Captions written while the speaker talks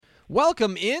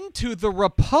Welcome into the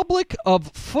Republic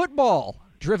of Football,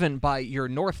 driven by your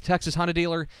North Texas Honda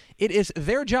dealer. It is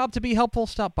their job to be helpful.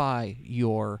 Stop by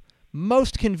your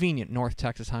most convenient North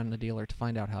Texas Honda dealer to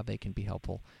find out how they can be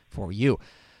helpful for you.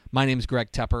 My name is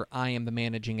Greg Tepper. I am the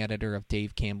managing editor of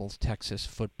Dave Campbell's Texas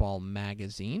Football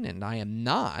Magazine, and I am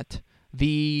not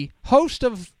the host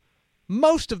of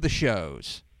most of the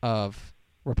shows of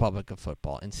Republic of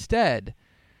Football. Instead,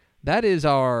 that is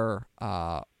our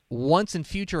once and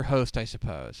future host, I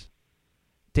suppose,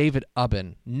 David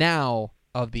Ubben, now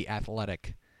of The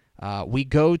Athletic. We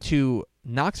go to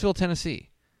Knoxville,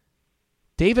 Tennessee.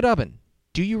 David Ubben,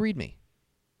 do you read me?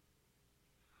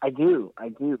 I do.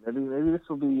 Maybe this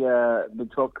will be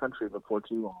Big 12 country before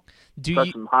too long.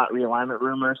 Some hot realignment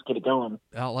rumors. Get it going.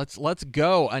 Let's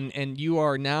go. And you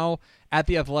are now at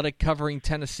The Athletic covering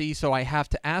Tennessee, so I have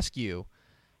to ask you,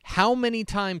 how many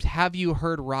times have you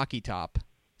heard Rocky Top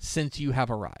since you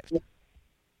have arrived?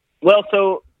 Well,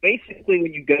 so basically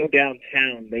when you go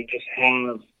downtown, they just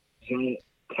have giant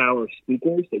tower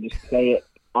speakers. They just play it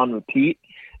on repeat.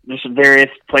 There's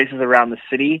various places around the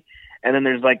city, and then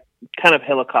there's like kind of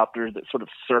helicopters that sort of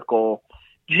circle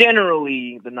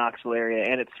generally the Knoxville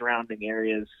area and its surrounding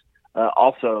areas,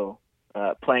 also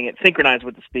playing it synchronized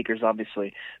with the speakers,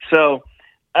 obviously. So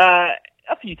a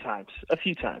few times,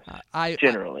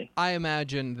 generally. I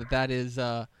imagine that is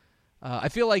I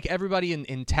feel like everybody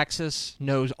in Texas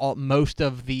knows most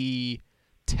of the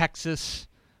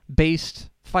Texas-based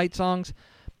fight songs.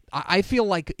 I feel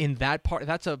like in that part,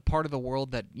 that's a part of the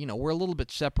world that, we're a little bit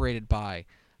separated by.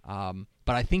 But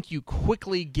I think you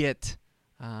quickly get,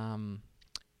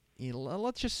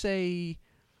 let's just say,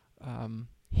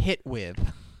 hit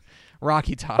with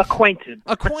Rocky Top. Acquainted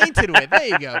with. There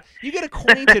you go. You get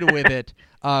acquainted with it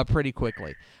pretty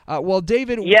quickly. Well,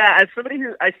 David. Yeah, as somebody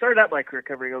I started out my career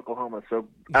covering Oklahoma, so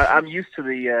I'm used to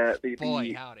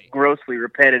the grossly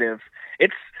repetitive.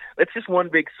 It's just one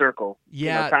big circle.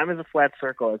 Yeah, time is a flat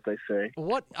circle, as they say.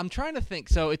 What I'm trying to think.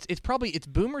 So it's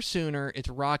Boomer Sooner. It's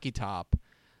Rocky Top.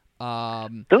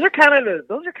 Those are kind of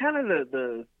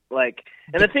the like.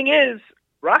 And the thing is,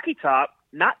 Rocky Top,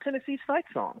 not Tennessee's fight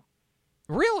song.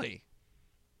 Really?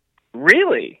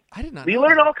 I did not. We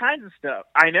learned all kinds of stuff.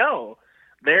 I know.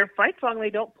 Their fight song, they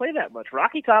don't play that much.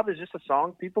 Rocky Top is just a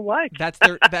song people like. That's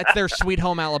their Sweet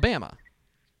Home Alabama.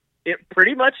 It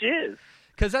pretty much is.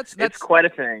 Because it's quite a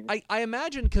thing. I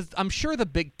imagine, because I'm sure the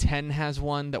Big Ten has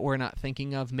one that we're not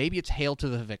thinking of. Maybe it's Hail to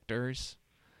the Victors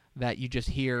that you just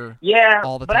hear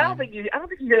all the time. But I don't think you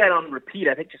hear that on repeat.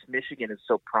 I think just Michigan is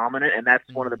so prominent, and that's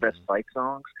one of the best fight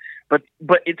songs. But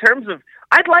in terms of,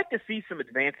 I'd like to see some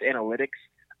advanced analytics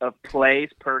of plays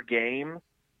per game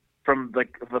from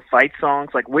like the fight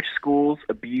songs, like which schools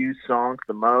abuse songs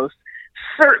the most.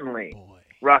 Certainly,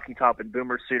 Rocky Top and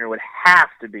Boomer Sooner would have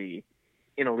to be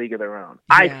in a league of their own.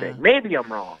 Yeah. I think. Maybe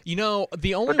I'm wrong.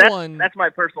 The only one... That's my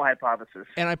personal hypothesis.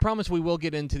 And I promise we will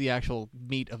get into the actual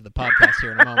meat of the podcast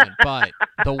here in a moment. But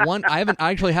the one... I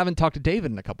actually haven't talked to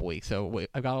David in a couple weeks, so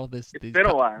I've got all this... It's been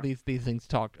a while. These things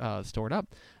stored up.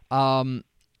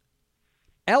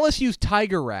 LSU's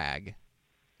Tiger Rag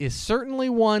is certainly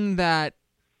one that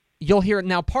you'll hear.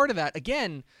 Now, part of that,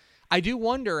 again, I do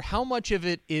wonder how much of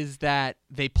it is that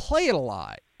they play it a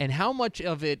lot and how much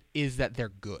of it is that they're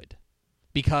good.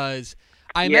 Because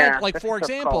I imagine, like, for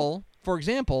example,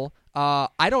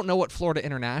 I don't know what Florida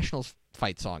International's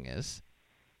fight song is,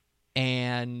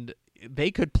 and they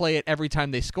could play it every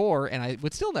time they score, and I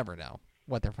would still never know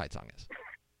what their fight song is.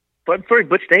 But I'm sorry,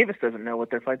 Butch Davis doesn't know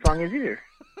what their fight song is either.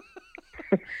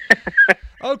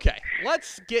 Okay,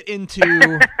 let's get into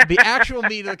the actual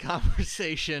meat of the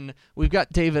conversation. We've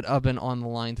got David Ubben on the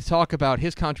line to talk about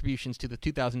his contributions to the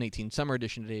 2018 summer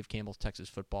edition of Dave Campbell's Texas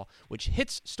Football, which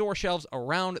hits store shelves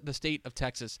around the state of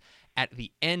Texas at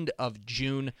the end of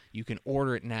June. You can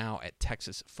order it now at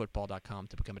texasfootball.com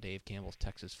to become a Dave Campbell's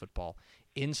Texas Football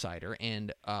insider.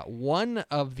 And one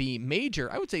of the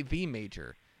major, I would say the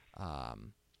major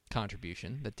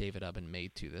contribution that David Ubben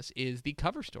made to this is the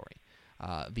cover story.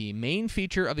 The main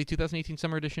feature of the 2018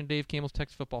 summer edition of Dave Campbell's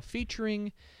Texas Football,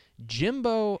 featuring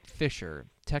Jimbo Fisher,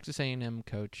 Texas A&M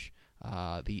coach,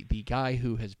 the guy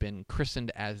who has been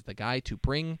christened as the guy to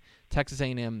bring Texas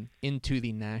A&M into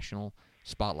the national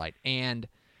spotlight. And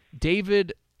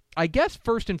David, I guess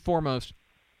first and foremost,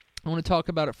 I want to talk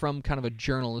about it from kind of a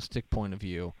journalistic point of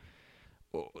view.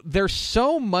 There's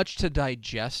so much to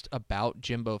digest about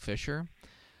Jimbo Fisher.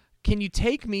 Can you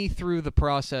take me through the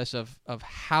process of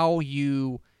how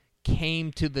you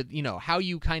came to how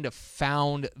you kind of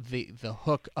found the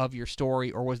hook of your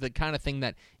story, or was the kind of thing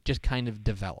that just kind of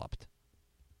developed?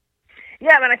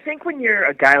 Yeah, I think when you're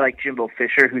a guy like Jimbo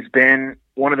Fisher, who's been,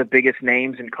 one of the biggest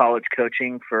names in college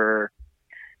coaching for,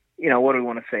 what do we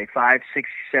want to say, 5, 6,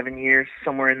 7 years,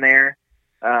 somewhere in there.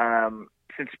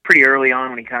 Since pretty early on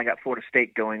when he kind of got Florida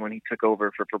State going when he took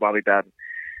over for Bobby Bowden.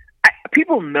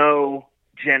 People know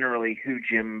generally who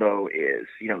Jimbo is,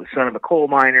 the son of a coal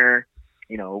miner,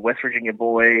 West Virginia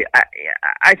boy.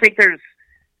 I think there's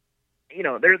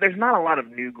not a lot of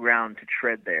new ground to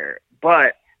tread there,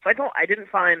 but so I didn't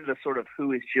find the sort of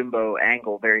who is Jimbo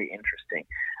angle very interesting.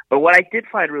 But what I did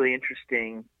find really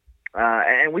interesting,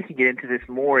 and we can get into this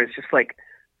more, is just like,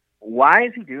 why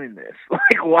is he doing this?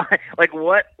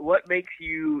 What makes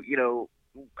you,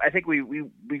 I think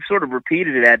we've sort of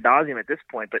repeated it ad nauseum at this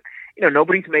point, but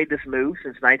nobody's made this move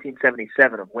since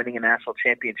 1977 of winning a national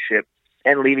championship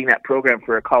and leaving that program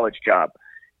for a college job.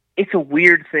 It's a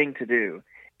weird thing to do.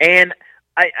 And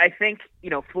I think,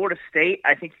 Florida State,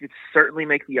 I think you could certainly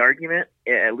make the argument,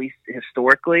 at least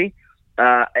historically,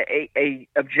 a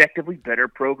objectively better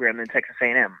program than Texas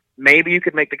A&M. Maybe you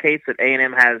could make the case that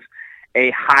A&M has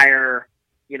a higher,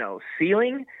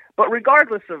 ceiling, but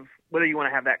regardless of whether you want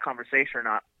to have that conversation or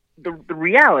not, the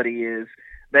reality is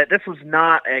that this was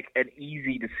not an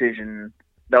easy decision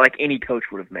that like any coach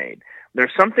would have made.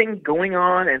 There's something going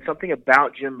on and something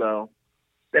about Jimbo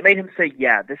that made him say,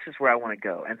 yeah, this is where I want to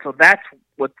go. And so that's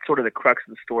what sort of the crux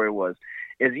of the story was,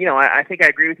 is, I think I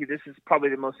agree with you. This is probably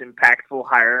the most impactful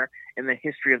hire in the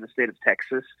history of the state of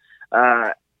Texas.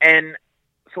 And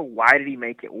so why did he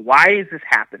make it? Why is this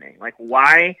happening? Like,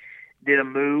 why did a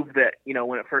move that,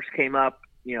 when it first came up,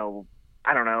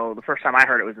 I don't know, the first time I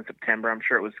heard it was in September. I'm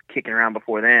sure it was kicking around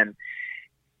before then.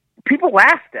 People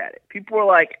laughed at it. People were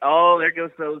like, oh, there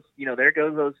goes those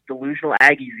delusional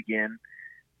Aggies again.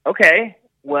 Okay,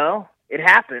 well, it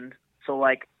happened. So,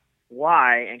 like,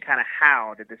 why and kind of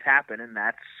how did this happen? And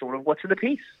that's sort of what's in the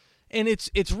piece. And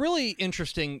it's really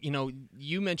interesting.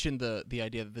 You mentioned the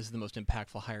idea that this is the most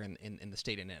impactful hire in the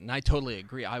state, and I totally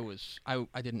agree. I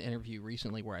did an interview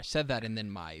recently where I said that, and then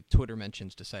my Twitter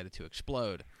mentions decided to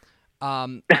explode.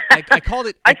 I called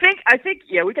it. I think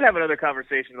yeah, we can have another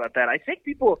conversation about that. I think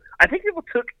people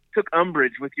took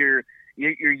umbrage with your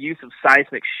use of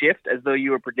seismic shift, as though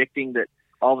you were predicting that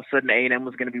all of a sudden A&M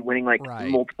was going to be winning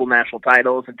multiple national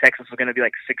titles and Texas was going to be 6-6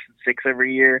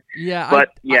 every year. Yeah, but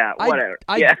whatever.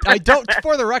 I don't.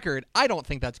 For the record, I don't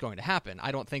think that's going to happen.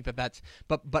 I don't think that's.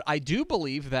 But I do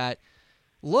believe that.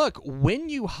 Look, when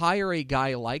you hire a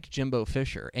guy like Jimbo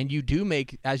Fisher and you do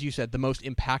make, as you said, the most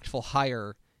impactful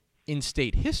hire in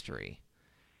state history,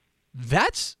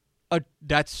 that's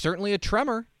certainly a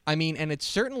tremor. I mean, and it's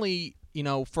certainly,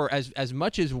 for as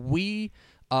much as we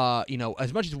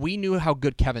as much as we knew how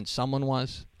good Kevin Sumlin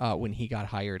was when he got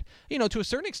hired, to a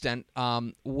certain extent,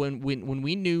 when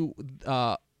we knew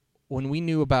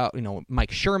about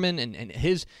Mike Sherman and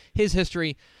his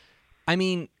history, I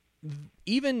mean,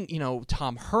 even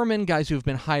Tom Herman, guys who have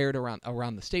been hired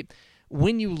around the state.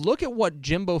 When you look at what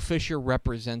Jimbo Fisher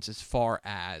represents as far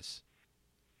as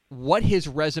what his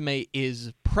resume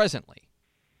is presently,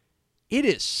 it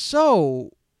is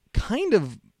so kind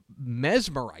of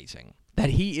mesmerizing that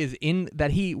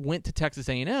he went to Texas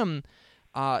A&M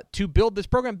to build this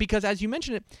program, because as you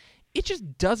mentioned it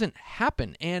just doesn't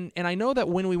happen. And I know that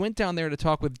when we went down there to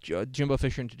talk with Jimbo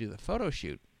Fisher and to do the photo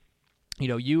shoot,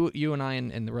 you and I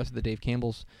and the rest of the Dave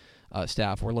Campbell's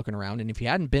staff were looking around, and if you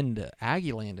hadn't been to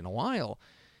Aggieland in a while,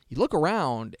 you look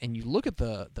around and you look at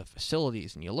the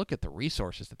facilities and you look at the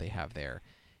resources that they have there.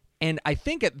 And I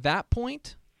think at that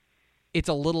point, it's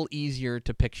a little easier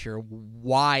to picture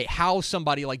how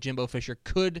somebody like Jimbo Fisher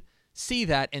could see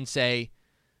that and say,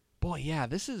 boy, yeah,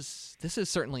 this is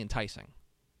certainly enticing.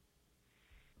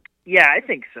 Yeah, I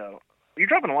think so. You're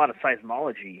dropping a lot of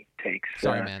seismology takes.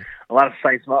 Sorry, man. A lot of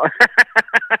seismology.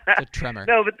 It's a tremor.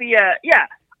 No, but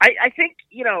I think,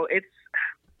 it's,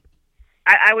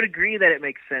 I would agree that it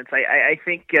makes sense. I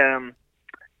think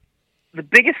the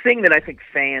biggest thing that I think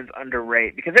fans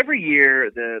underrate, because every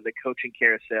year the coaching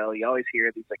carousel, you always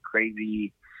hear these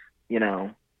crazy,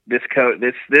 this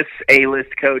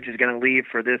A-list coach is going to leave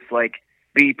for this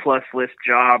B+ list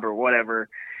job or whatever.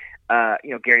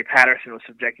 Gary Patterson was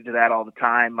subjected to that all the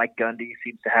time. Mike Gundy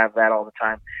seems to have that all the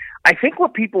time. I think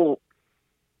what people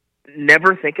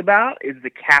never think about is the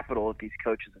capital that these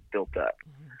coaches have built up.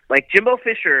 Mm-hmm. Jimbo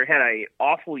Fisher had an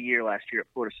awful year last year at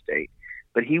Florida State,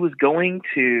 but he was going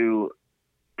to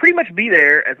pretty much be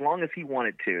there as long as he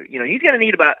wanted to. He's going to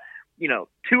need about 2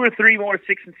 or 3 more 6-6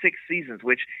 seasons,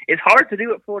 which is hard to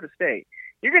do at Florida State.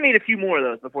 You're going to need a few more of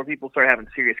those before people start having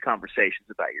serious conversations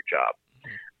about your job.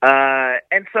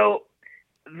 And so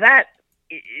that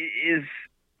is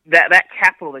that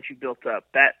capital that you built up,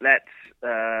 that's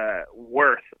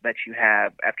worth that you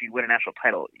have after you win a national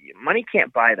title. Money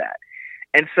can't buy that,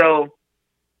 and so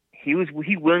he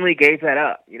willingly gave that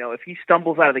up. If he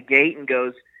stumbles out of the gate and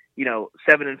goes,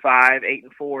 7-5,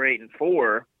 8-4,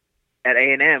 8-4 at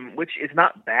A&M, which is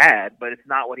not bad, but it's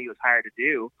not what he was hired to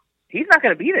do. He's not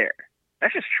going to be there.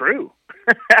 That's just true.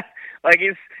 And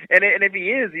if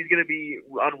he is, he's going to be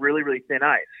on really, really thin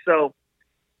ice. So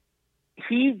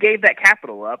he gave that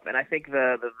capital up, and I think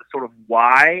the sort of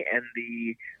why and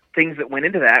the things that went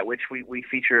into that, which we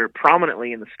feature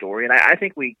prominently in the story, and I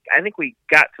think we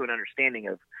got to an understanding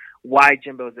of why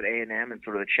Jimbo's at A&M and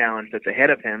sort of the challenge that's ahead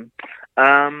of him.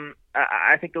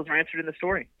 I think those are answered in the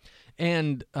story.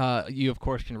 And you, of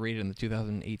course, can read it in the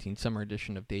 2018 summer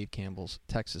edition of Dave Campbell's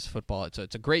Texas Football. It's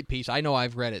a great piece. I know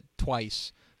I've read it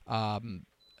twice,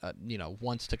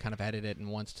 once to kind of edit it and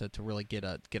once to really get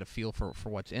a feel for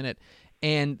what's in it.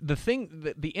 And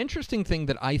the interesting thing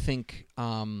that I think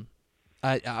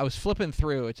I was flipping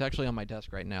through, it's actually on my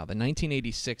desk right now, the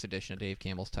 1986 edition of Dave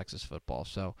Campbell's Texas Football.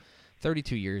 So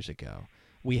 32 years ago,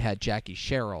 we had Jackie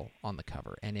Sherrill on the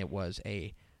cover, and it was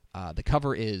the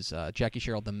cover is Jackie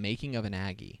Sherrill, The Making of an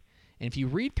Aggie. And if you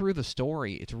read through the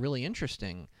story, it's really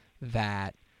interesting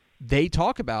that they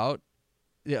talk about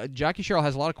Jackie Sherrill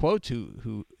has a lot of quotes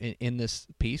who in this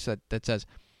piece that says,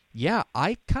 yeah,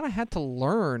 I kind of had to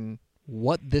learn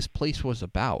what this place was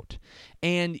about.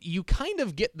 And you kind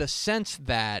of get the sense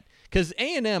that, because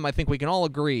A&M, I think we can all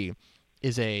agree,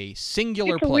 is a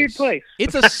singular place. Weird place.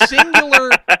 It's a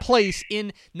singular place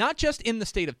in not just in the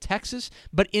state of Texas,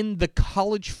 but in the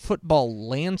college football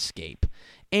landscape.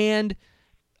 And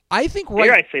I think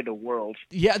dare I say the world?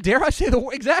 Yeah, dare I say the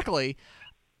world? Exactly.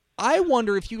 I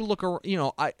wonder if you look,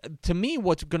 to me,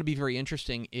 what's going to be very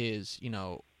interesting is,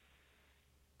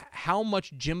 how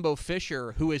much Jimbo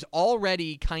Fisher, who is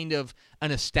already kind of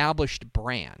an established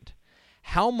brand,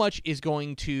 how much is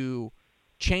going to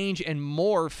change and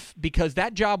morph, because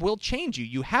that job will change you.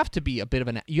 You have to be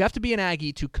an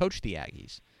Aggie to coach the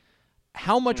Aggies.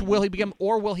 How much will he become,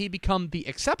 or will he become the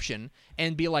exception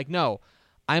and be like, no,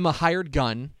 I'm a hired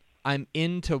gun. I'm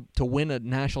in to win a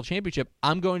national championship.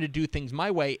 I'm going to do things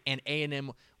my way, and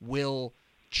A&M will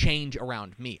change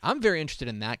around me. I'm very interested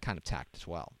in that kind of tact as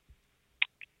well.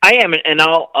 I am, and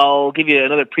I'll give you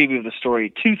another preview of the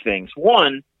story. Two things.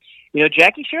 One,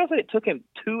 Jackie Sherrill said it took him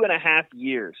 2.5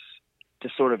 years to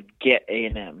sort of get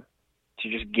A&M, to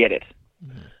just get it.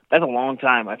 Mm-hmm. That's a long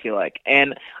time, I feel like.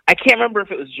 And I can't remember if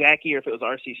it was Jackie or if it was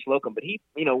R.C. Slocum, but he,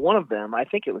 one of them, I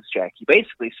think it was Jackie,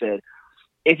 basically said,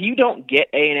 if you don't get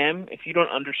A&M, if you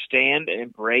don't understand and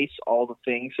embrace all the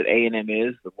things that A&M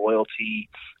is, the loyalty,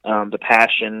 the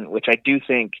passion, which I do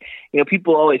think,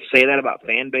 people always say that about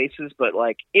fan bases, but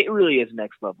it really is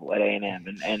next level at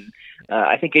A&M. And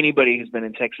I think anybody who's been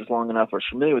in Texas long enough or is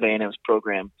familiar with A&M's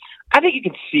program, I think you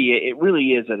can see it. It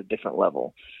really is at a different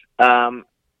level.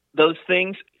 Those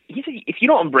things, he said, if you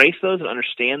don't embrace those and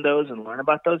understand those and learn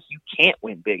about those, you can't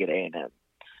win big at A&M.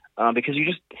 Because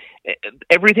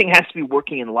everything has to be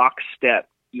working in lockstep.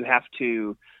 You have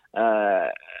to,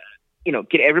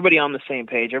 get everybody on the same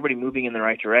page, everybody moving in the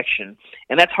right direction.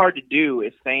 And that's hard to do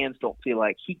if fans don't feel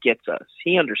like he gets us.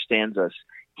 He understands us.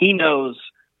 He knows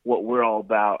what we're all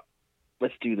about.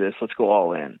 Let's do this. Let's go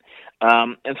all in.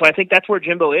 And so I think that's where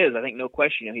Jimbo is. I think no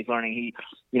question, he's learning.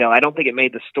 I don't think it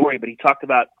made the story, but he talked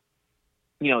about,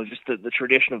 just the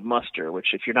tradition of muster,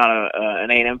 which if you're not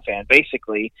an A&M fan,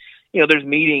 basically, there's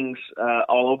meetings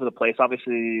all over the place.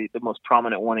 Obviously, the most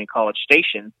prominent one in College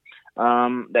Station,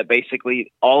 that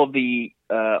basically all of the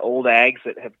old Ags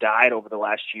that have died over the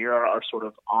last year are sort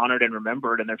of honored and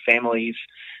remembered, and their families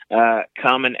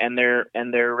come and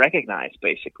they're recognized,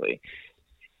 basically.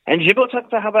 And Jimbo talked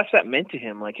about how much that meant to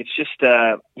him. It's just,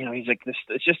 he's like,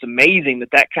 it's just amazing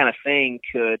that kind of thing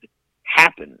could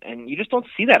happen. And you just don't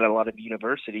see that at a lot of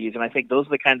universities. And I think those are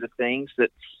the kinds of things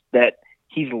that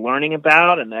he's learning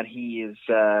about and that he is,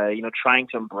 trying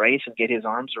to embrace and get his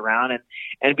arms around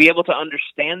and be able to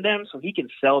understand them so he can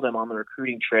sell them on the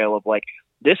recruiting trail of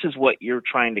this is what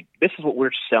this is what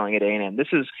we're selling at A&M. This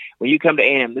is when you come to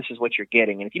A&M, this is what you're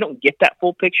getting. And if you don't get that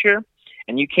full picture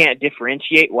and you can't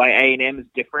differentiate why A&M is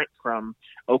different from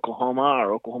Oklahoma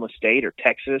or Oklahoma State or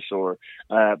Texas or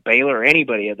Baylor or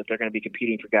anybody that they're going to be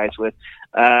competing for guys with,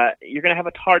 you're going to have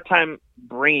a hard time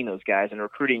bringing those guys and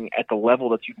recruiting at the level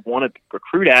that you'd want to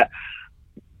recruit at.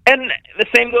 And the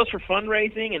same goes for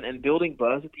fundraising and building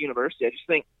buzz at the university. I just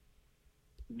think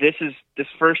this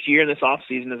first year in this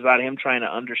offseason is about him trying to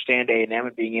understand A&M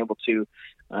and being able to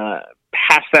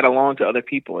pass that along to other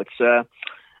people. It's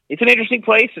it's an interesting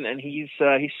place, and he's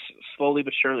slowly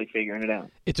but surely figuring it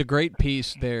out. It's a great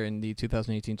piece there in the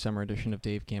 2018 summer edition of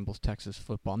Dave Campbell's Texas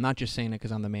Football. I'm not just saying it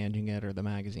because I'm the managing editor of the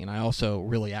magazine. I also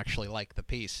really actually like the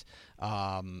piece.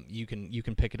 You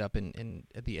can pick it up in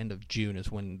at the end of June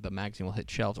is when the magazine will hit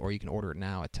shelves, or you can order it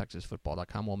now at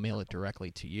texasfootball.com. We'll mail it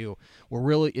directly to you.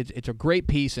 It's a great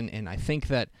piece, and I think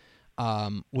that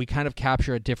we kind of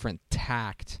capture a different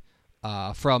tact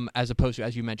from, as opposed to,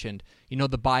 as you mentioned,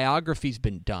 the biography's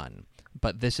been done,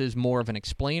 but this is more of an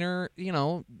explainer,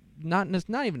 not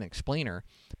even an explainer,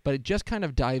 but it just kind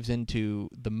of dives into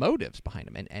the motives behind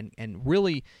him, and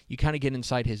really you kind of get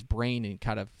inside his brain and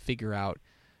kind of figure out,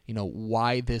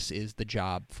 why this is the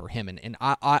job for him. And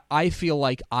I feel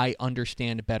like I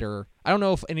understand better. I don't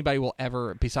know if anybody will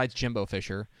ever, besides Jimbo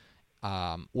Fisher,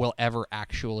 will ever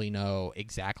actually know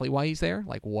exactly why he's there,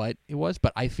 like what it was,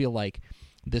 but I feel like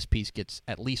this piece gets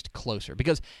at least closer.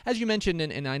 Because, as you mentioned,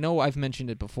 and I know I've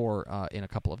mentioned it before in a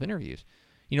couple of interviews,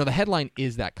 the headline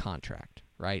is that contract,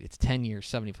 right? It's 10 years,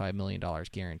 $75 million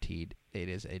guaranteed. It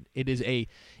is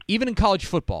even in college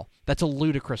football, that's a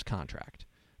ludicrous contract.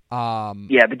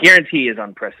 Yeah, the guarantee is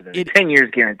unprecedented. 10 years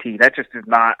guarantee. That just is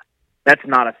not. That's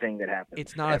not a thing that happens.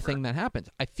 It's not a thing that happens.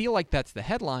 I feel like that's the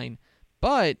headline,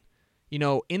 but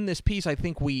in this piece, I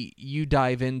think you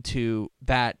dive into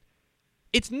that.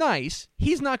 It's nice.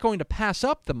 He's not going to pass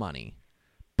up the money,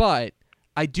 but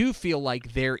I do feel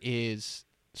like there is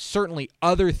certainly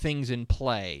other things in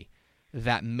play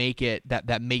that make it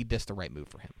that made this the right move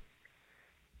for him.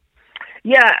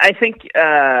 Yeah, I think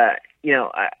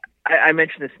I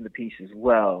mentioned this in the piece as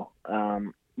well,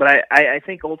 but I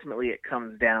think ultimately it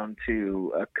comes down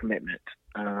to a commitment,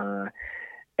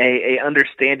 a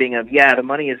understanding of, the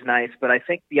money is nice, but I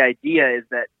think the idea is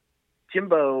that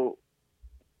Jimbo,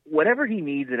 whatever he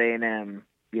needs at A&M,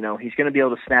 he's going to be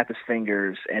able to snap his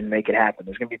fingers and make it happen.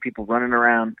 There's going to be people running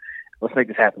around. Let's make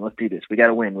this happen. Let's do this. We got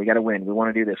to win. We got to win. We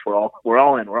want to do this. We're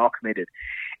all in. We're all committed.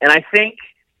 And I think,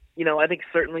 I think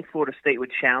certainly Florida State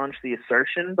would challenge the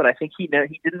assertion, but I think he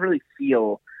didn't really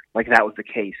feel like that was the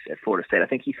case at Florida State. I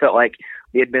think he felt like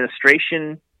the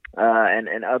administration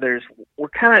and others were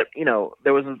kind of,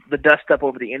 there was the dust up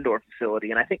over the indoor facility,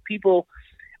 and I think people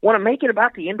want to make it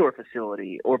about the indoor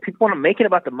facility, or people want to make it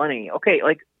about the money. Okay,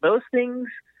 like those things,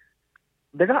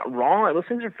 they're not wrong. Those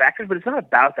things are factors, but it's not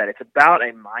about that. It's about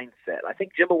a mindset. I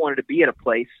think Jimbo wanted to be at a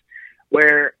place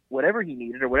where whatever he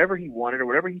needed or whatever he wanted or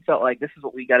whatever he felt like this is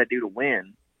what we got to do to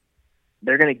win,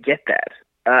 they're going to get that.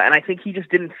 And I think he just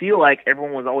didn't feel like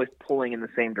everyone was always pulling in the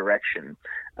same direction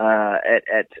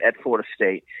at Florida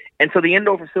State. And so the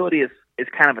indoor facility is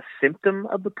kind of a symptom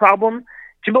of the problem.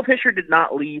 Jimbo Fisher did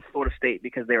not leave Florida State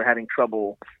because they were having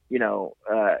trouble,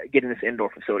 getting this indoor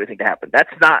facility thing to happen.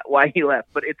 That's not why he left,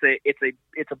 but it's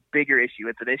a bigger issue.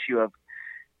 It's an issue of,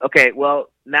 okay, well,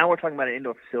 now we're talking about an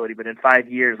indoor facility, but in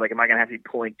 5 years, like, am I going to have to be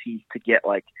pulling teeth to get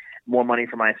like more money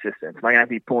for my assistants? Am I going to have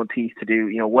to be pulling teeth to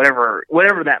do, whatever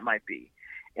that might be?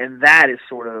 And that is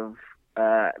sort of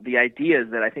the idea is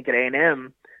that I think at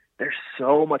A&M, there's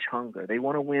so much hunger. They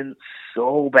want to win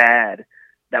so bad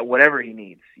that whatever he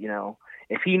needs,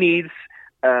 if he needs,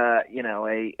 a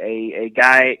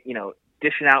guy,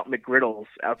 dishing out McGriddles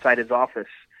outside his office,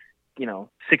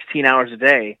 16 hours a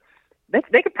day,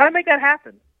 they could probably make that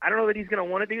happen. I don't know that he's going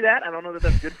to want to do that. I don't know that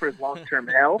that's good for his long-term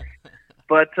health.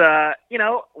 But,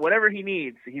 whatever he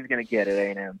needs, he's going to get at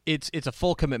A&M. It's a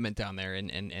full commitment down there,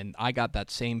 and I got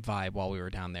that same vibe while we were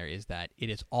down there, is that it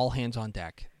is all hands on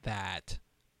deck, that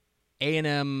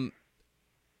A&M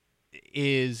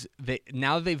is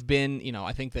now they've been,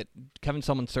 I think that Kevin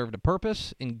Sumlin served a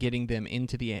purpose in getting them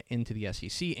into the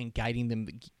SEC and guiding them,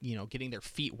 getting their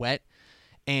feet wet.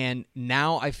 And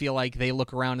now I feel like they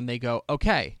look around and they go,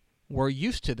 okay, we're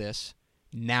used to this.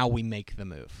 Now we make the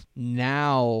move.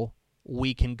 Now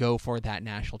we can go for that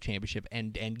national championship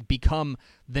and become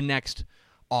the next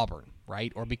Auburn,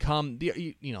 right? Or become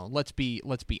the, let's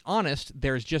be honest,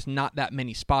 there's just not that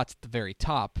many spots at the very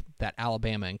top, that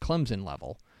Alabama and Clemson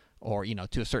level, or,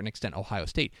 to a certain extent, Ohio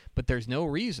State. But there's no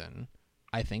reason,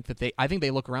 I think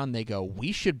they look around and they go,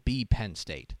 we should be Penn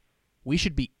State. We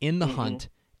should be in the hunt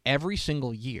every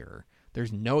single year.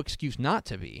 There's no excuse not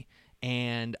to be.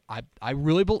 And I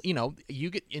really believe, you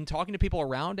get in talking to people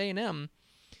around A&M,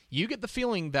 you get the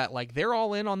feeling that like they're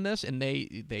all in on this, and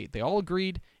they all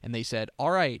agreed, and they said,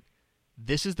 all right,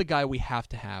 this is the guy we have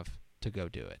to go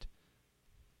do it.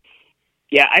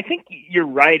 Yeah, I think you're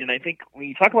right, and I think when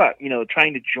you talk about,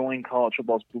 trying to join college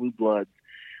football's blue bloods,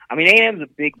 I mean, A&M's a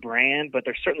big brand, but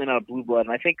they're certainly not a blue blood,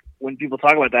 and I think when people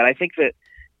talk about that, I think that,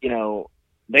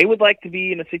 they would like to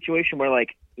be in a situation where,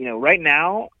 like, right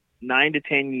now, 9 to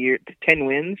 10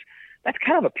 wins that's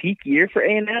kind of a peak year for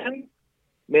A&M.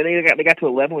 Man, they got to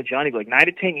 11 with Johnny, but like 9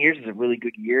 to 10 years is a really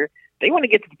good year. They want to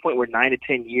get to the point where 9 to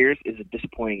 10 years is a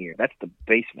disappointing year. That's the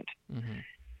basement. Mm-hmm.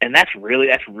 And that's really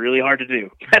hard to do.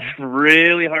 That's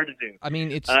really hard to do. I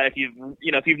mean, it's if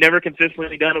you've never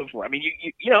consistently done it before. I mean,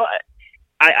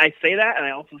 I say that, and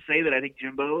I also say that I think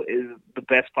Jimbo is the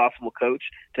best possible coach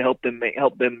to help them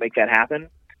make that happen.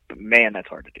 But man, that's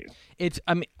hard to do.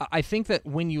 I think that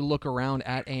when you look around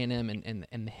at A&M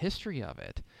and the history of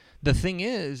it, the thing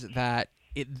is that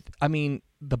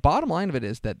the bottom line of it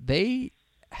is that they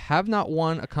have not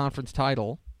won a conference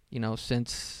title,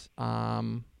 since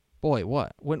when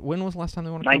was the last time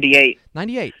they won a 98.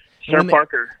 98. Sir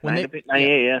Parker.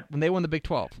 98, yeah. When they won the Big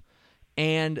 12.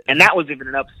 And that was even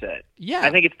an upset. Yeah. I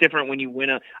think it's different when you win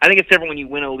a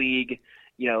league.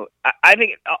 I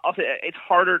think I'll say it's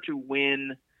harder to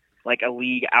win like a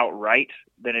league outright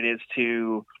than it is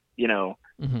to,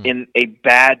 in a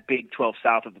bad Big 12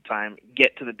 South at the time,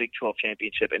 get to the Big 12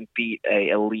 championship and beat a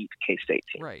elite K-State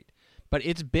team. Right. But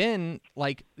it's been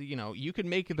like, you could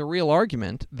make the real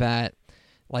argument that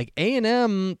like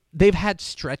A&M, they've had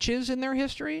stretches in their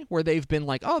history where they've been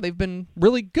like, they've been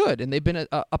really good and they've been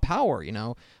a power,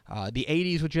 the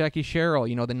 80s with Jackie Sherrill,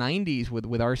 the 90s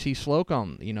with R.C.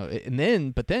 Slocum,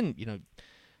 but then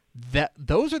that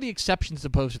those are the exceptions as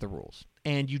opposed to the rules.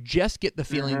 And you just get the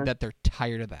feeling that they're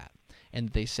tired of that. And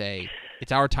they say,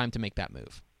 it's our time to make that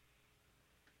move.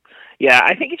 Yeah,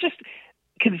 I think it's just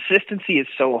consistency is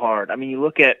so hard. I mean, you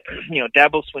look at,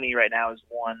 Dabo Swinney right now has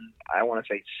won, I want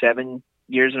to say 7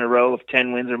 years in a row of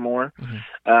 10 wins or more. Mm-hmm.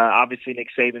 Obviously, Nick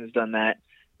Saban's done that.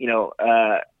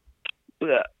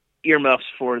 Earmuffs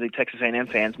for the Texas A&M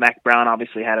fans. Mac Brown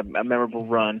obviously had a memorable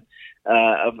run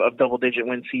of double-digit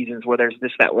win seasons where there's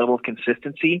that level of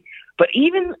consistency. But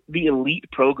even the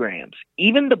elite programs,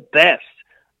 even the best,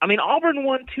 I mean, Auburn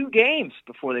won 2 games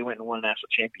before they went and won a national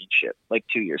championship, like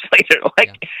 2 years later,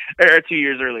 or 2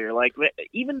 years earlier. Like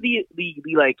even the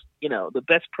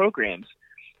best programs,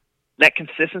 that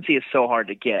consistency is so hard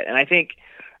to get. And I think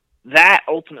that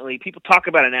ultimately, people talk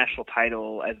about a national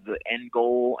title as the end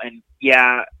goal, and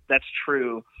yeah, that's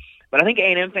true. But I think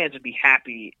A&M fans would be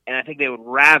happy, and I think they would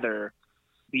rather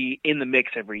be in the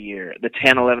mix every year. The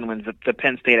 10, 11 wins, the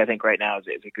Penn State, I think right now is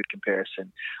a good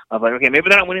comparison of like, okay, maybe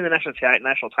they're not winning the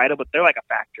national title, but they're like a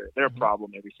factor. They're a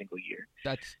problem every single year.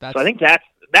 So I think that's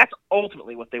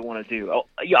ultimately what they want to do.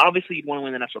 Obviously, you'd want to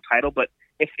win the national title, but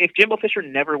if Jimbo Fisher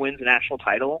never wins a national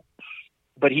title,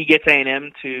 but he gets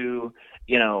A&M to,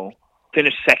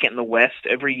 finish second in the West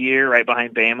every year, right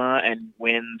behind Bama, and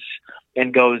wins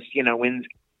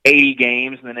 80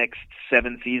 games in the next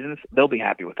 7 seasons, they'll be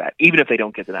happy with that, even if they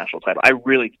don't get the national title. I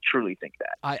really, truly think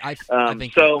that. I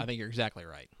think you're exactly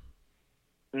right.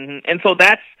 Mm-hmm. And so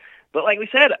but like we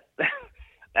said,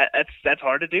 that's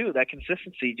hard to do. That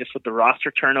consistency, just with the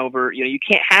roster turnover, you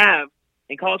can't have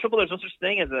in college football. There's no such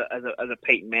thing as a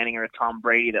Peyton Manning or a Tom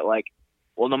Brady that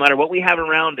no matter what we have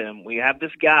around him, we have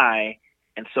this guy.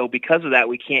 And so because of that,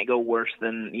 we can't go worse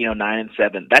than,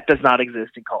 9-7. That does not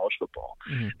exist in college football.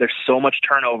 Mm-hmm. There's so much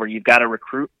turnover. You've got to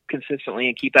recruit consistently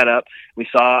and keep that up. We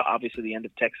saw, obviously, the end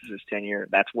of Texas's tenure.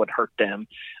 That's what hurt them.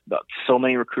 But so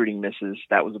many recruiting misses.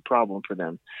 That was a problem for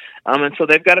them. And so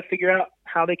they've got to figure out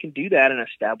how they can do that and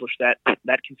establish that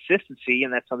consistency.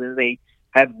 And that's something they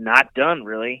have not done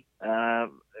really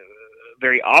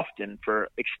very often for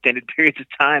extended periods of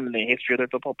time in the history of their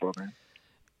football program.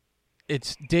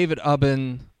 It's David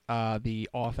Ubben, the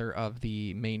author of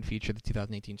the main feature, the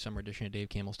 2018 summer edition of Dave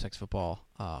Campbell's Texas Football,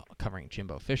 covering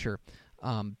Jimbo Fisher.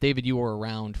 David, you were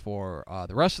around for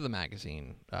the rest of the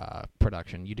magazine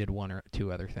production. You did 1 or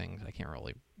 2 other things. I can't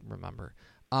really remember.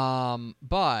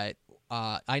 But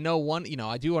I know one.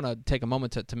 I do want to take a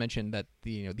moment to mention that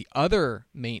the other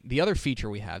feature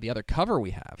we have, the other cover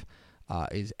we have,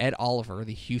 is Ed Oliver,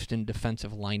 the Houston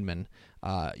defensive lineman.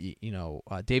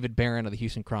 David Barron of the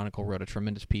Houston Chronicle wrote a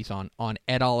tremendous piece on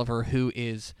Ed Oliver, who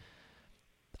is.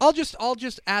 I'll just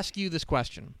ask you this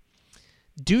question: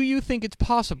 do you think it's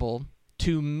possible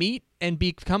to meet and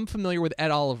become familiar with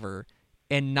Ed Oliver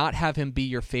and not have him be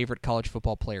your favorite college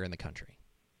football player in the country?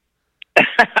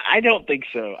 I don't think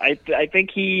so. I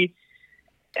think he,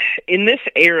 in this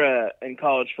era in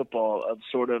college football of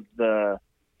sort of the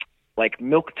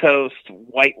milquetoast,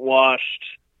 whitewashed,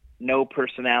 no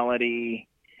personality,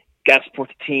 got to support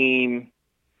the team,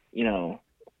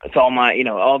 it's all my,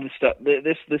 all this stuff.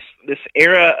 This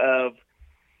era of,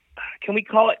 can we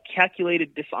call it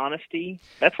calculated dishonesty?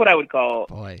 That's what I would call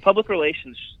public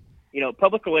relations.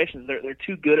 Public relations, they're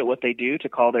too good at what they do to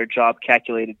call their job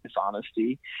calculated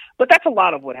dishonesty. But that's a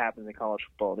lot of what happens in college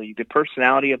football. The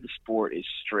personality of the sport is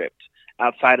stripped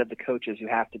outside of the coaches who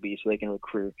have to be so they can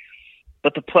recruit.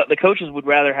 But the coaches would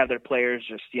rather have their players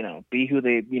just, be who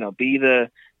they, be the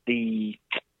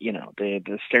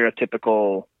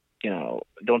stereotypical,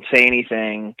 don't say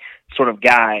anything sort of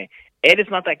guy. Ed is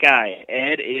not that guy.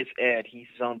 Ed is Ed. He's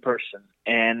his own person.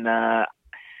 And I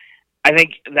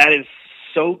think that is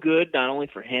so good, not only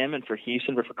for him and for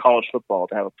Houston, but for college football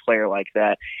to have a player like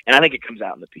that. And I think it comes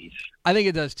out in the piece. I think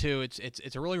it does too.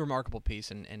 It's a really remarkable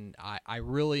piece, and I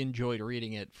really enjoyed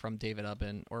reading it from David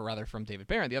Ubben, or rather from David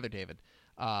Barron, the other David,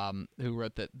 who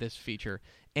wrote this feature.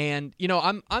 And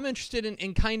I'm interested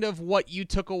in kind of what you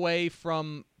took away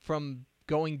from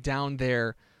going down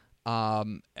there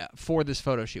for this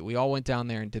photo shoot. We all went down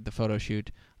there and did the photo shoot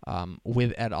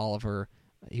with Ed Oliver.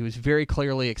 He was very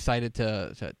clearly excited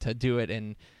to do it,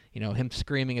 and him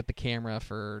screaming at the camera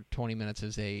for 20 minutes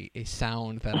is a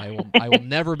sound that I will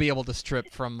never be able to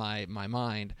strip from my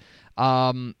mind.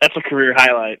 That's a career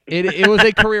highlight. It was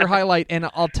a career highlight, and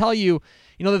I'll tell you,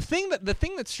 the thing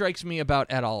that strikes me about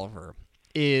Ed Oliver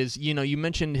is, you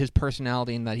mentioned his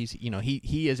personality and that he's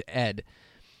he is Ed.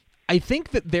 I think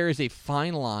that there is a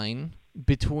fine line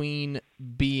between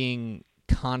being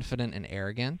confident and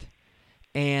arrogant,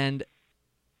 and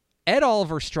Ed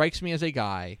Oliver strikes me as a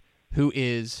guy who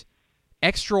is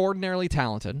extraordinarily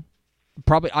talented.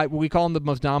 Probably, we call him the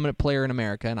most dominant player in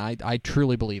America, and I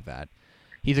truly believe that.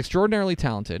 He's extraordinarily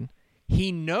talented.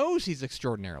 He knows he's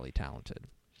extraordinarily talented,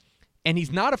 and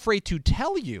he's not afraid to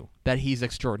tell you that he's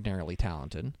extraordinarily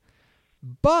talented,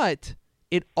 but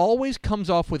it always comes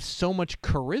off with so much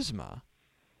charisma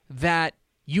that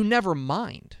you never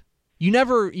mind. You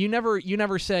never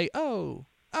say,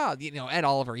 Ed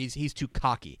Oliver, he's too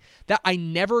cocky. That I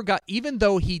never got, even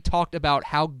though he talked about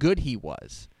how good he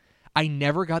was, I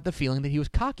never got the feeling that he was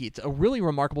cocky. It's a really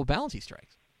remarkable balance he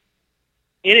strikes.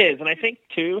 It is, and I think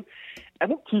two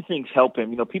things help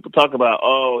him. People talk about,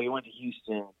 he went to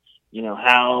Houston.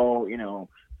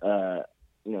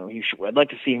 I'd like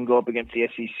to see him go up against the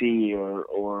SEC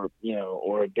or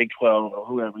Big 12 or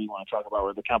whoever you want to talk about,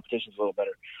 where the competition's a little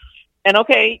better. And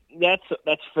okay,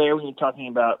 that's fair when you're talking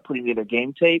about putting together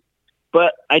game tape.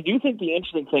 But I do think the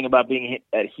interesting thing about being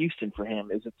at Houston for him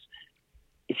is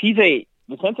if he's a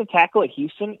defensive tackle at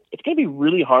Houston, it's going to be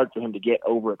really hard for him to get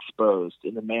overexposed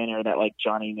in the manner that like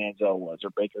Johnny Manziel was or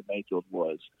Baker Mayfield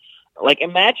was. Like,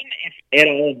 imagine if Ed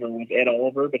Oliver was Ed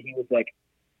Oliver, but he was like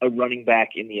a running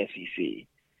back in the SEC.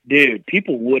 Dude,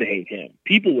 people would hate him.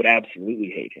 People would absolutely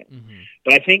hate him. Mm-hmm.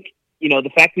 But I think,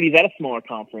 the fact that he's at a smaller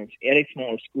conference, at a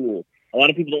smaller school, a lot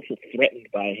of people don't feel threatened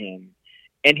by him.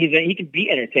 And he can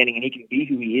be entertaining and he can be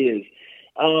who he is.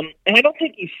 And I don't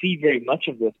think you see very much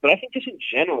of this, but I think just in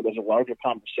general there's a larger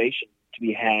conversation to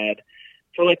be had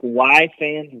for like why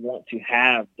fans want to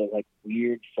have the like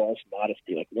weird false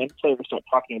modesty. Like when players start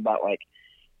talking about like,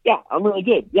 yeah, I'm really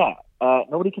good. Yeah,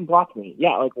 nobody can block me.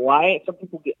 Yeah, like why some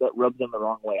people get that rubs them the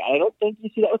wrong way. I don't think you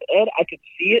see that with Ed. I could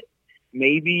see it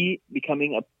maybe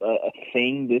becoming a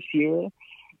thing this year.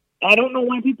 I don't know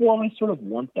why people always sort of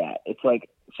want that. It's like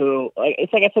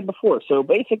I said before. So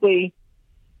basically,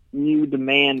 you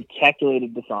demand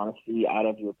calculated dishonesty out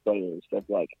of your players. That's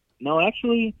like, no,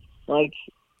 actually, like,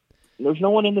 there's no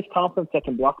one in this conference that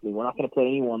can block me. We're not going to play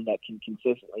anyone that can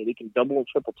consistently. They can double and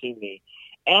triple team me,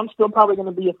 and I'm still probably going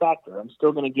to be a factor. I'm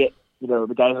still going to get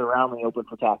the guys around me open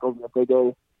for tackles. And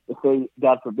if they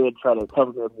God forbid try to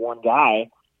cover me with one guy,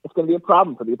 it's going to be a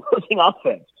problem for the opposing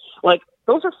offense. Like,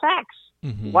 those are facts.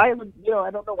 Mm-hmm. Why would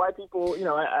I don't know why people like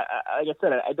I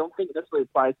said, I don't think it necessarily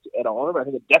applies to Ed Oliver. I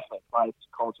think it definitely applies to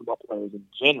college football players in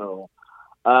general.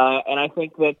 And I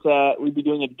think that we'd be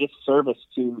doing a disservice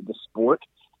to the sport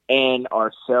and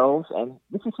ourselves. And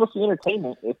this is supposed to be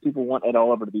entertainment if people want Ed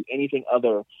Oliver to be anything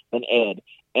other than Ed.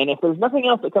 And if there's nothing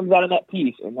else that comes out in that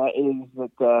piece, and that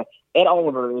is that Ed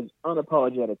Oliver is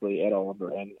unapologetically Ed Oliver,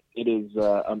 and it is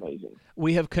amazing.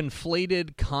 We have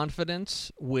conflated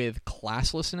confidence with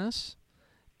classlessness.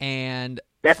 And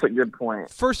that's a good point.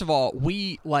 First of all,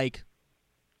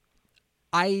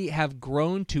 I have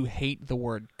grown to hate the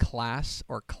word class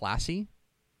or classy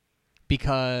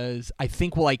because I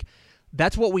think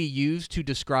that's what we use to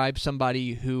describe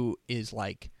somebody who is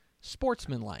like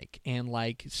sportsmanlike and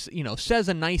says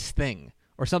a nice thing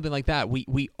or something like that. We've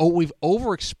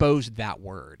overexposed that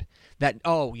word. That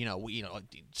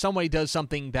somebody does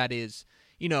something that is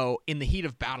in the heat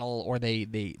of battle, or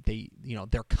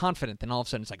they're confident, and all of a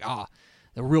sudden it's like,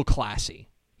 they're real classy.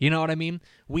 You know what I mean?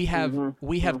 We have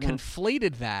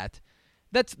conflated that.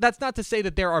 That's not to say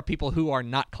that there are people who are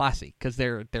not classy, because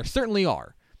there certainly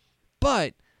are.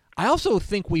 But I also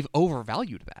think we've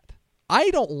overvalued that.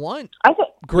 I don't want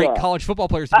great college football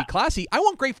players to be classy. I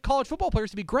want great college football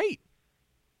players to be great.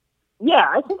 Yeah,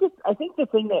 I think the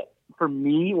thing that for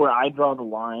me where I draw the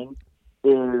line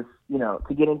is,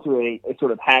 to get into a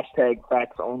sort of hashtag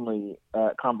facts only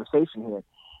conversation here.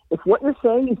 If what you're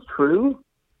saying is true,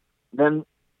 then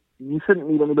you shouldn't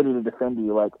need anybody to defend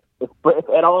you. Like, if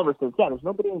Ed Oliver says, yeah, there's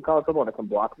nobody in college football that can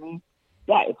block me,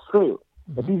 yeah, it's true.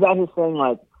 If he's out here saying,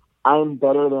 like, I'm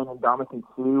better than Ndamukong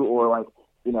Suh, or, like,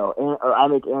 or I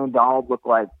make Aaron Donald look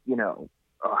like,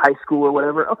 high school or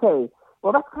whatever, okay,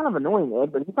 well, that's kind of annoying,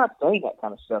 Ed, but he's not saying that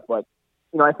kind of stuff. Like,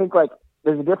 I think, like,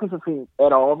 there's a difference between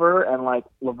Ed Oliver and, like,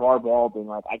 LeVar Ball being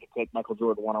like, I could take Michael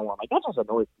Jordan one-on-one. Like, that just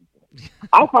annoys people.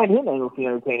 I find him endlessly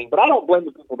entertaining, but I don't blame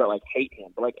the people that, like, hate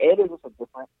him. But, like, Ed is just a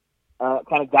different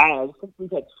kind of guy, and I just think we've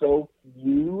had so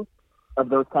few of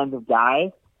those kinds of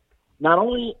guys. Not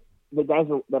only the guys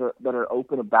that are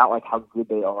open about, like, how good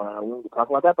they are and are willing to talk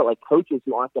about that, but, like, coaches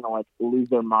who aren't going to, like, lose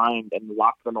their mind and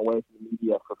lock them away from the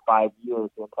media for 5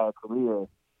 years, their entire career,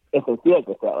 if they feel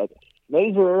like that. Like,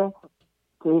 Major,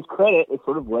 to his credit, is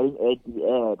sort of letting Ed be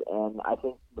Ed, and I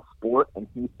think the sport and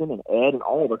Houston and Ed and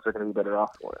all of us are going to be better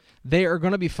off for it. They are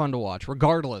going to be fun to watch,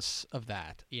 regardless of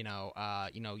that.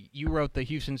 You wrote the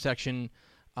Houston section.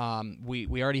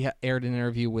 We already aired an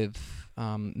interview with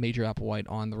Major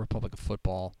Applewhite on the Republic of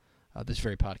Football, this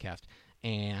very podcast,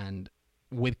 and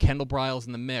with Kendall Briles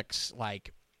in the mix,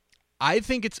 like, I'm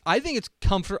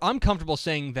comfortable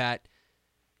saying that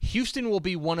Houston will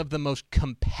be one of the most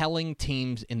compelling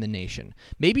teams in the nation.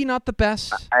 Maybe not the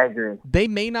best. I agree. They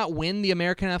may not win the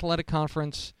American Athletic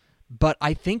Conference, but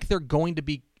I think they're going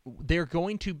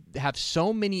to have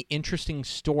so many interesting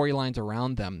storylines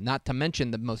around them, not to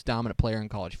mention the most dominant player in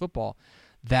college football,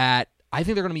 that I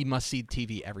think they're going to be must-see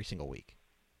TV every single week.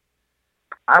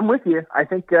 I'm with you. I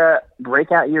think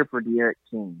breakout year for De'Aaron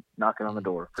King, knocking on the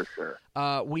door for sure.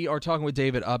 We are talking with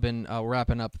David Ubben,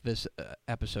 wrapping up this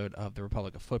episode of the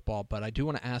Republic of Football, but I do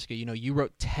want to ask you, you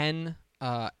wrote 10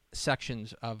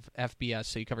 sections of FBS,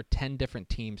 so you covered 10 different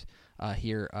teams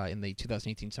here in the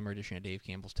 2018 summer edition of Dave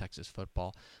Campbell's Texas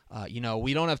Football.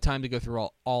 We don't have time to go through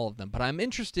all of them, but I'm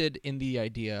interested in the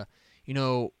idea,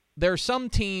 there are some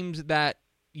teams that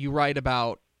you write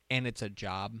about and it's a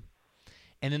job.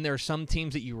 And then there are some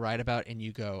teams that you write about and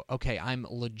you go, okay, I'm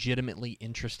legitimately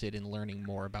interested in learning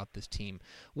more about this team.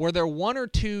 Were there one or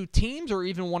two teams or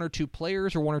even one or two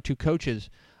players or one or two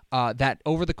coaches that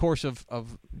over the course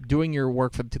of doing your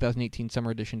work for the 2018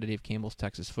 summer edition to Dave Campbell's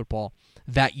Texas Football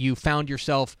that you found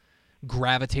yourself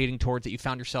gravitating towards, that you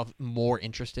found yourself more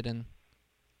interested in?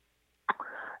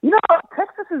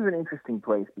 Texas is an interesting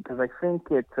place because I think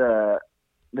the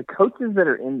coaches that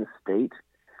are in the state,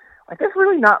 like, there's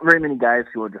really not very many guys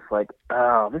who are just like,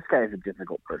 oh, this guy is a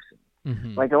difficult person.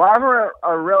 Mm-hmm. Like, a lot of them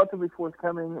are relatively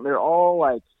forthcoming. They're all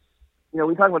like,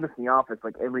 we talk about this in the office,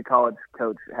 like, every college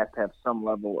coach has to have some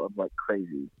level of, like,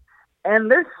 crazy. And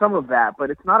there's some of that, but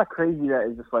it's not a crazy that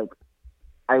is just like,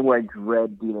 I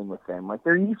dread dealing with them. Like,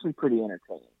 they're usually pretty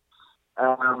entertaining.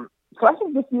 So I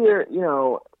think this year,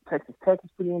 Texas Tech is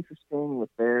pretty interesting with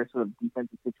their sort of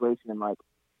defensive situation, and, like,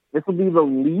 this will be the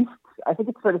least, I think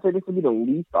it's fair to say this will be the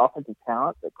least offensive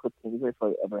talent that Cliff Kingsbury's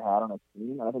probably ever had on a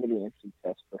team. And I think it'll be an interesting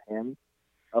test for him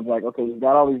of, like, okay, you've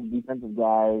got all these defensive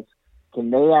guys. Can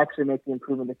they actually make the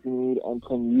improvement that you need? And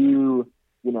can you,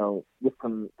 get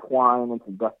some twine and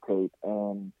some duct tape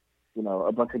and,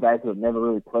 a bunch of guys who have never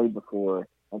really played before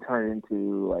and turn it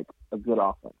into, like, a good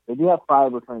offense? They do have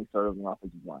 5 returning starters on the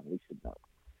offensive line, we should know.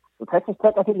 So Texas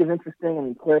Tech, I think, is interesting. I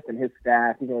mean, Cliff and his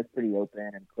staff, he's always pretty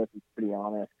open, and Cliff is pretty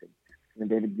honest. And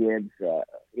David Gibbs,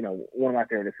 one of my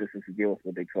favorite assistants to deal with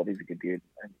the Big 12. He's a good dude,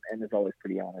 and is always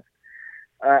pretty honest.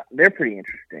 They're pretty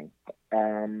interesting.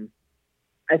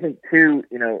 I think, too,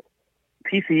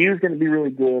 TCU is going to be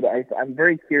really good. I'm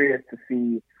very curious to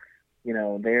see,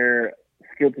 their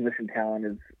skill position talent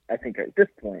is, I think, at this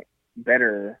point,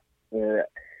 better or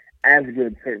as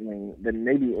good, certainly, than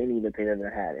maybe any that they've ever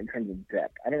had in terms of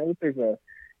depth. I don't know if there's a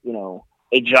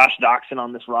Josh Doxson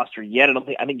on this roster yet.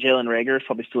 I think Jalen Reagor is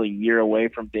probably still a year away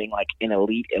from being, like, an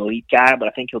elite guy, but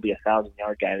I think he'll be a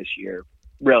 1,000-yard guy this year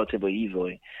relatively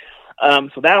easily.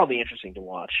 So that'll be interesting to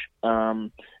watch.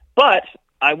 But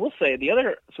I will say the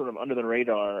other sort of under the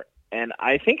radar, and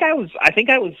I think I was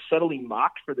subtly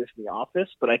mocked for this in the office,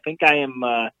 but I think I am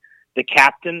the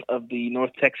captain of the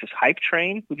North Texas hype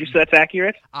train. Would you say that's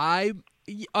accurate? I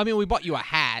mean, we bought you a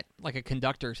hat, like a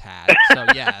conductor's hat, so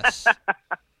yes.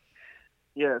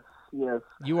 Yes.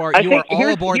 You are all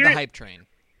aboard the hype train.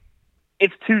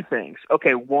 It's two things.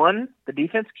 Okay, 1, the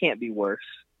defense can't be worse.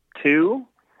 2,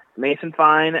 Mason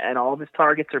Fine and all of his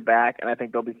targets are back, and I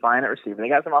think they'll be fine at receiver. They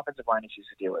got some offensive line issues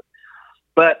to deal with.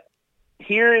 But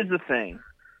here is the thing.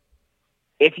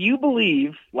 If you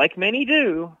believe, like many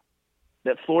do,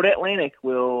 that Florida Atlantic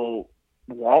will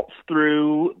waltz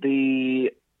through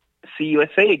the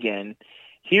CUSA again,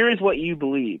 here is what you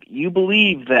believe. You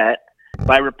believe that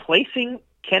by replacing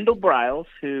Kendall Briles,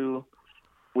 who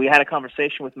we had a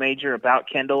conversation with Major about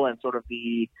Kendall and sort of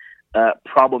the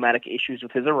problematic issues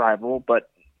with his arrival, but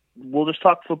we'll just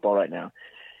talk football right now.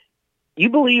 You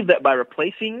believe that by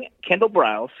replacing Kendall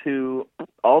Briles, who,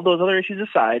 all those other issues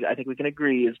aside, I think we can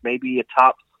agree is maybe a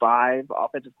top 5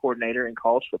 offensive coordinator in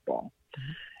college football,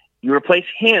 you replace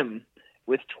him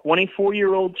with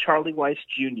 24-year-old Charlie Weiss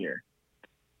Jr.,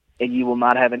 and you will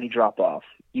not have any drop-off.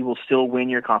 You will still win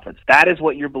your conference. That is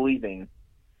what you're believing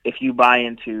if you buy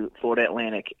into Florida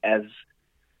Atlantic as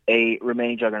a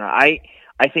remaining juggernaut. I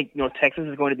think North Texas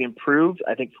is going to be improved.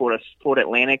 I think Florida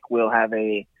Atlantic will have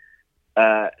a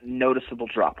noticeable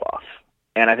drop-off.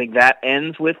 And I think that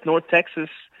ends with North Texas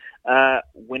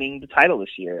winning the title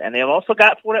this year. And they have also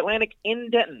got Florida Atlantic in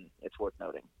Denton, it's worth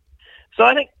noting. So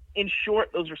I think, in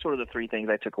short, those are sort of the 3 things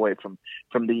I took away from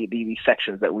the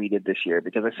sections that we did this year,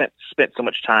 because I spent so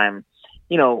much time,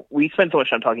 we spent so much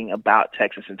time talking about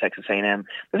Texas and Texas A&M.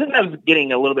 But sometimes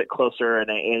getting a little bit closer and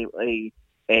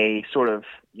a sort of,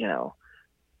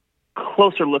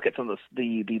 closer look at some of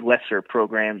the lesser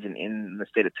programs in the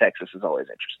state of Texas is always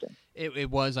interesting. It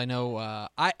was, I know.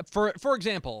 For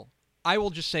example, I will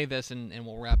just say this, and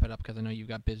we'll wrap it up because I know you've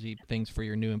got busy things for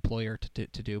your new employer to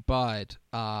do. But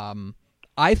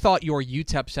I thought your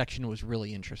UTEP section was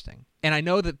really interesting, and I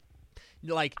know that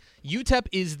UTEP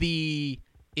is the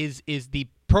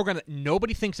program that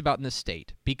nobody thinks about in this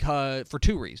state because for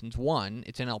 2 reasons. 1,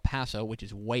 it's in El Paso, which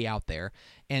is way out there,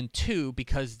 and 2,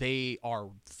 because they are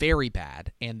very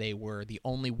bad, and they were the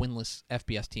only winless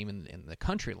FBS team in the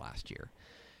country last year.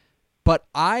 But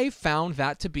I found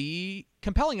that to be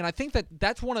compelling, and I think that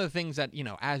that's one of the things that,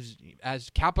 as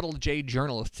capital J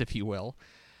journalists, if you will,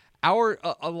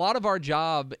 a lot of our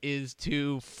job is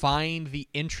to find the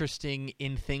interesting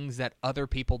in things that other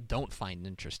people don't find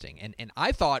interesting. And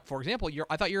I thought, for example, your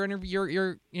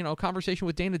conversation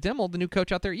with Dana Dimmel, the new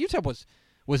coach out there at UTEP,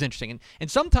 was interesting.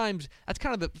 And sometimes that's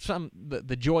kind of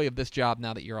the joy of this job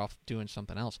now that you're off doing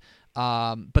something else.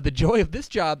 But the joy of this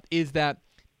job is that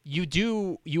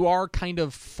you are kind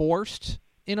of forced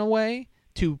in a way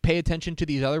to pay attention to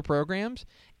these other programs,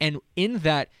 and in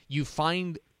that you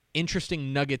find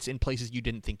interesting nuggets in places you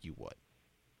didn't think you would.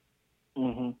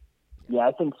 Mm-hmm. Yeah,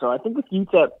 I think so. I think with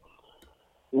UTEP,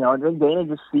 Dana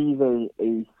just sees a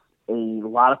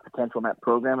lot of potential in that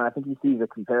program, and I think he sees a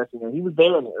comparison. He was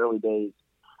there in the early days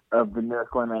of the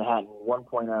Miracle in Manhattan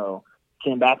 1.0,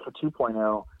 came back for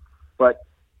 2.0, but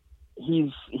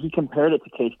he compared it to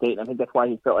K-State, and I think that's why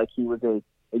he felt like he was a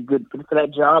good fit for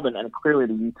that job, and clearly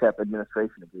the UTEP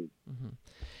administration agreed. Mm-hmm.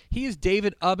 He is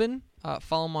David Ubben.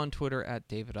 Follow him on Twitter at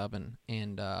David Ubben,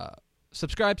 and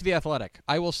subscribe to The Athletic.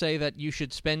 I will say that you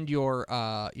should spend your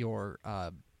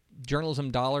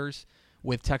journalism dollars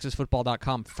with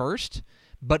TexasFootball.com first,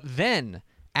 but then,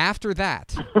 after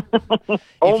that,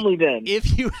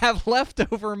 if you have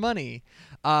leftover money,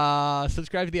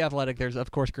 subscribe to The Athletic. There's,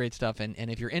 of course, great stuff, and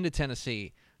if you're into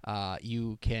Tennessee,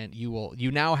 you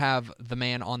now have the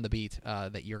man on the beat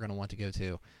that you're going to want to go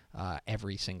to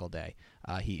every single day.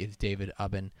 He is David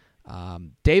Ubben.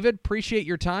 David, appreciate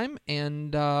your time,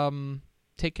 and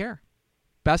take care.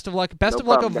 Best of luck. Best of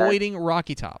luck avoiding guys.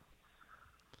 Rocky Top.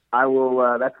 I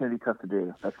will. That's going to be tough to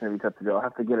do. I'll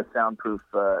have to get some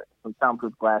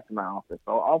soundproof glass in my office.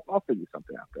 I'll figure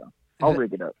something out though. I'll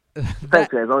rig it up.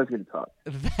 Thanks, guys. Always good to talk.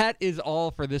 That is all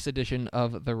for this edition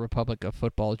of the Republic of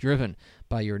Football, driven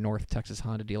by your North Texas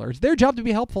Honda dealer. It's their job to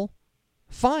be helpful.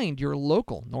 Find your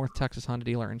local North Texas Honda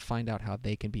dealer and find out how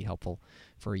they can be helpful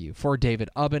for you. For David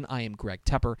Ubben, I am Greg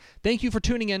Tepper. Thank you for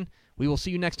tuning in. We will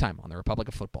see you next time on the Republic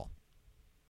of Football.